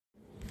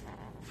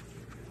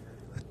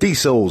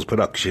D-Souls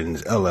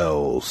Productions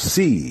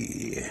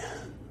LLC,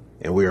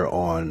 and we are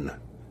on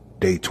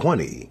day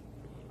 20,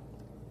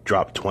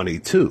 drop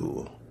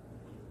 22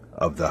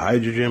 of the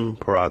hydrogen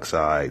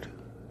peroxide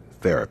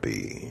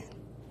therapy.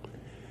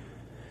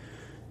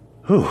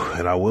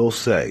 And I will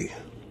say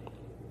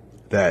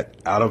that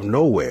out of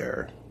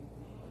nowhere,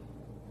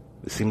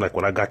 it seemed like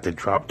when I got to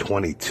drop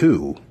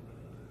 22,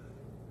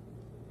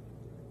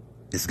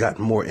 it's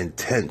gotten more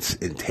intense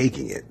in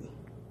taking it.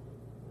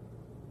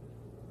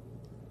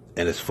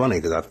 And it's funny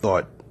because I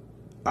thought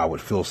I would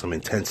feel some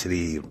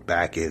intensity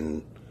back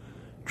in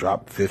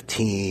drop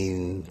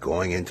 15,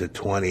 going into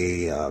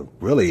 20.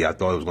 Really, I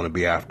thought it was going to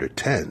be after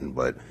 10,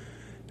 but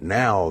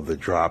now the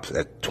drops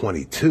at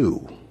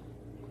 22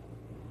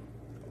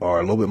 are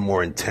a little bit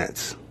more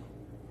intense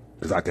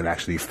because I can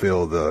actually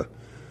feel the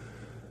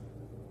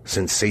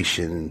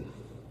sensation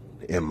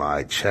in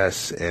my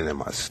chest and in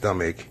my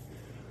stomach.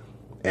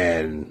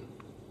 And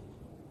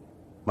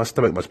my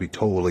stomach must be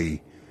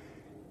totally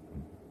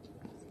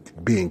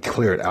being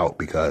cleared out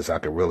because I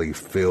can really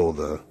feel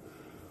the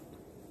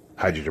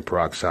hydrogen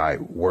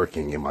peroxide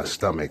working in my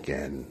stomach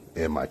and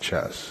in my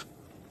chest.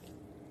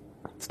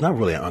 It's not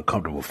really an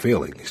uncomfortable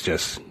feeling. It's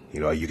just,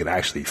 you can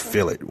actually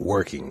feel it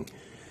working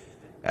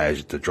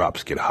as the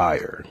drops get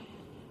higher.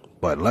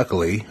 But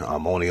luckily,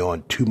 I'm only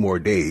on 2 more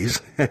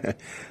days.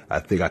 I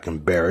think I can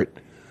bear it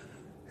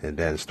and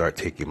then start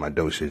taking my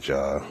dosage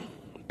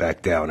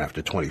back down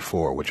after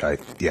 24, which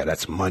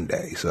that's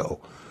Monday.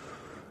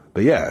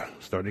 But yeah,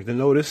 starting to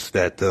notice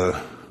that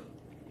the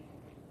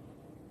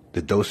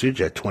dosage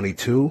at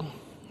 22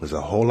 is a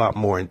whole lot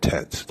more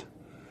intense.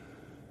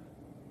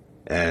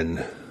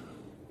 And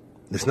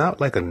it's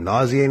not like a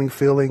nauseating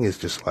feeling. It's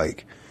just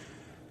like,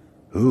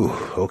 ooh,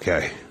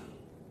 okay.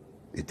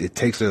 It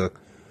takes a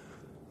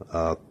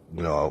 5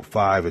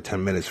 or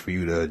 10 minutes for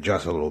you to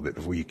adjust a little bit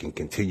before you can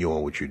continue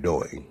on what you're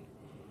doing.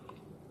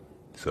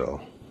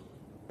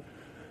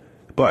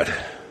 But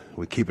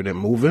we're keeping it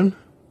moving.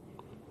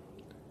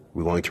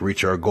 We're going to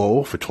reach our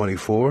goal for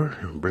 24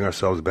 and bring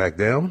ourselves back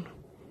down.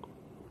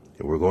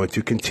 And we're going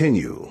to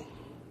continue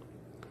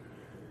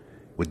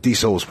with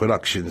D-Souls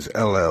Productions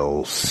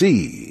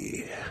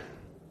LLC.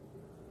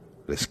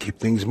 Let's keep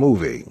things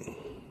moving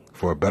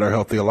for a better,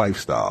 healthier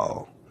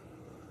lifestyle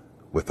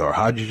with our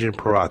hydrogen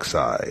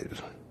peroxide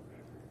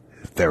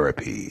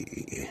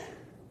therapy.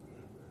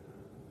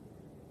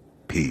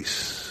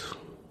 Peace.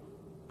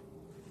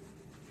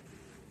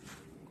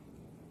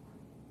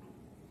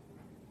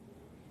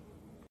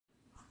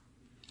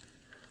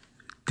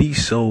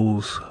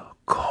 D-Souls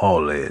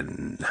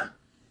calling.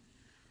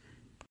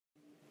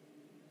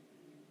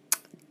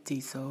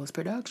 D-Souls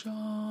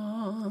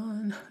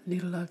Production.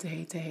 Need a love to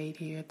hate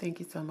here. Thank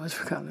you so much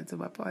for calling to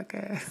my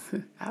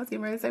podcast. I was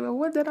getting ready to say, well,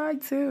 what did I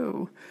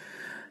do?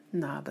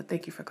 Nah, but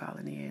thank you for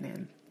calling in.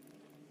 And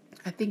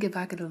I think if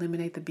I could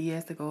eliminate the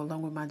BS to go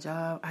along with my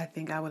job, I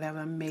think I would have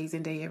an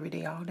amazing day every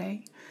day, all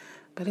day.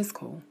 But it's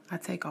cool. I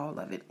take all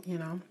of it,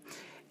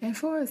 And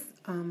for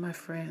my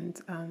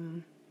friend,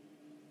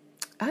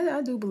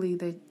 I do believe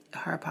that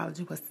her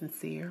apology was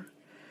sincere.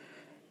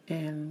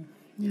 And,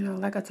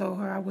 like I told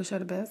her, I wish her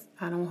the best.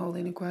 I don't hold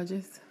any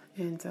grudges.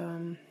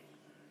 And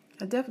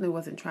I definitely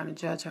wasn't trying to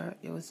judge her.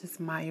 It was just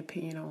my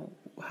opinion on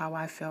how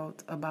I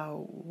felt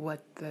about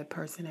what the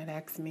person had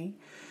asked me.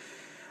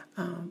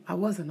 I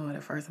was annoyed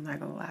at first, I'm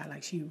not going to lie.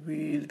 Like, she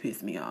really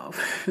pissed me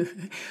off.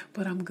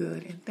 But I'm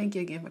good. And thank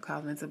you again for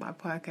calling into my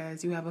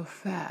podcast. You have a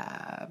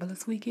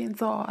fabulous weekend,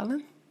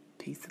 darling.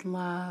 Peace and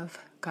love.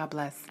 God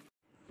bless.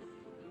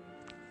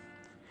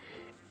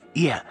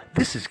 Yeah,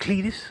 this is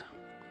Cletus.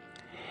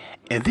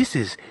 And this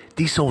is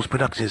D-Souls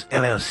Productions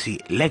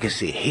LLC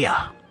Legacy here.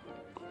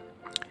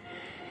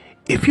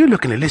 If you're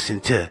looking to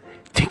listen to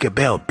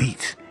Tinkerbell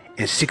beats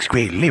and 6th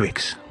grade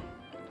lyrics,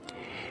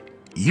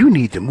 you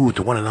need to move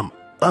to one of them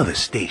other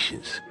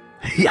stations.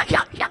 Yeah.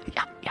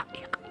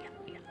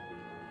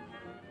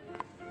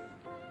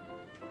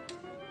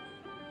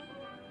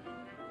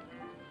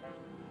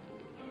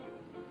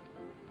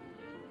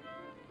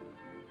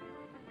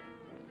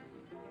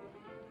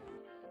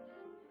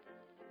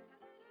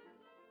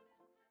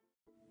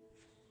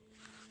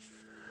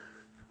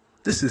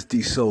 This is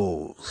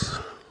D-Souls.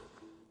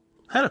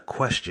 I had a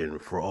question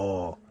for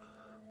all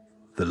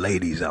the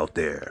ladies out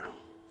there.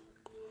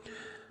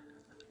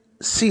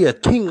 See, a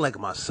king like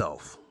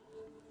myself,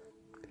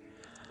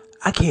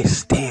 I can't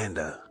stand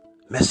a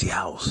messy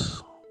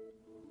house.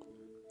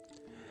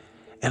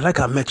 And like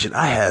I mentioned,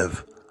 I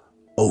have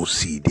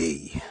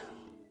OCD.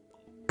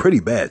 Pretty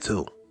bad,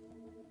 too.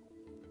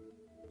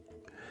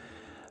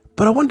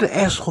 But I wanted to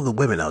ask all the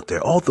women out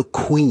there, all the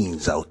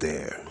queens out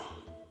there,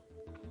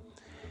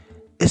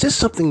 is there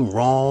something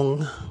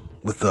wrong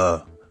with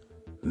a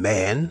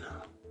man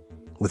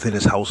within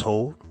his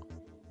household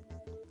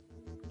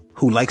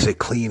who likes a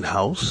clean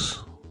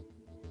house?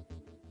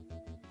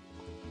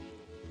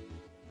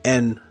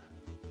 And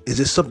is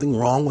there something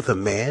wrong with a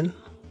man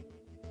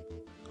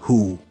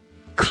who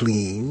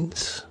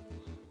cleans?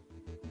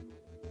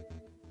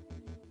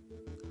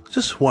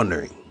 Just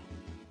wondering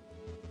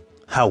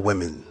how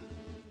women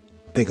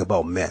think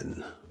about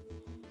men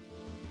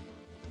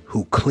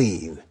who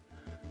clean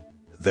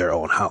their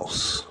own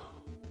house.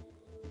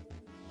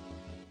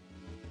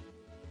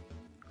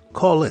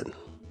 Call in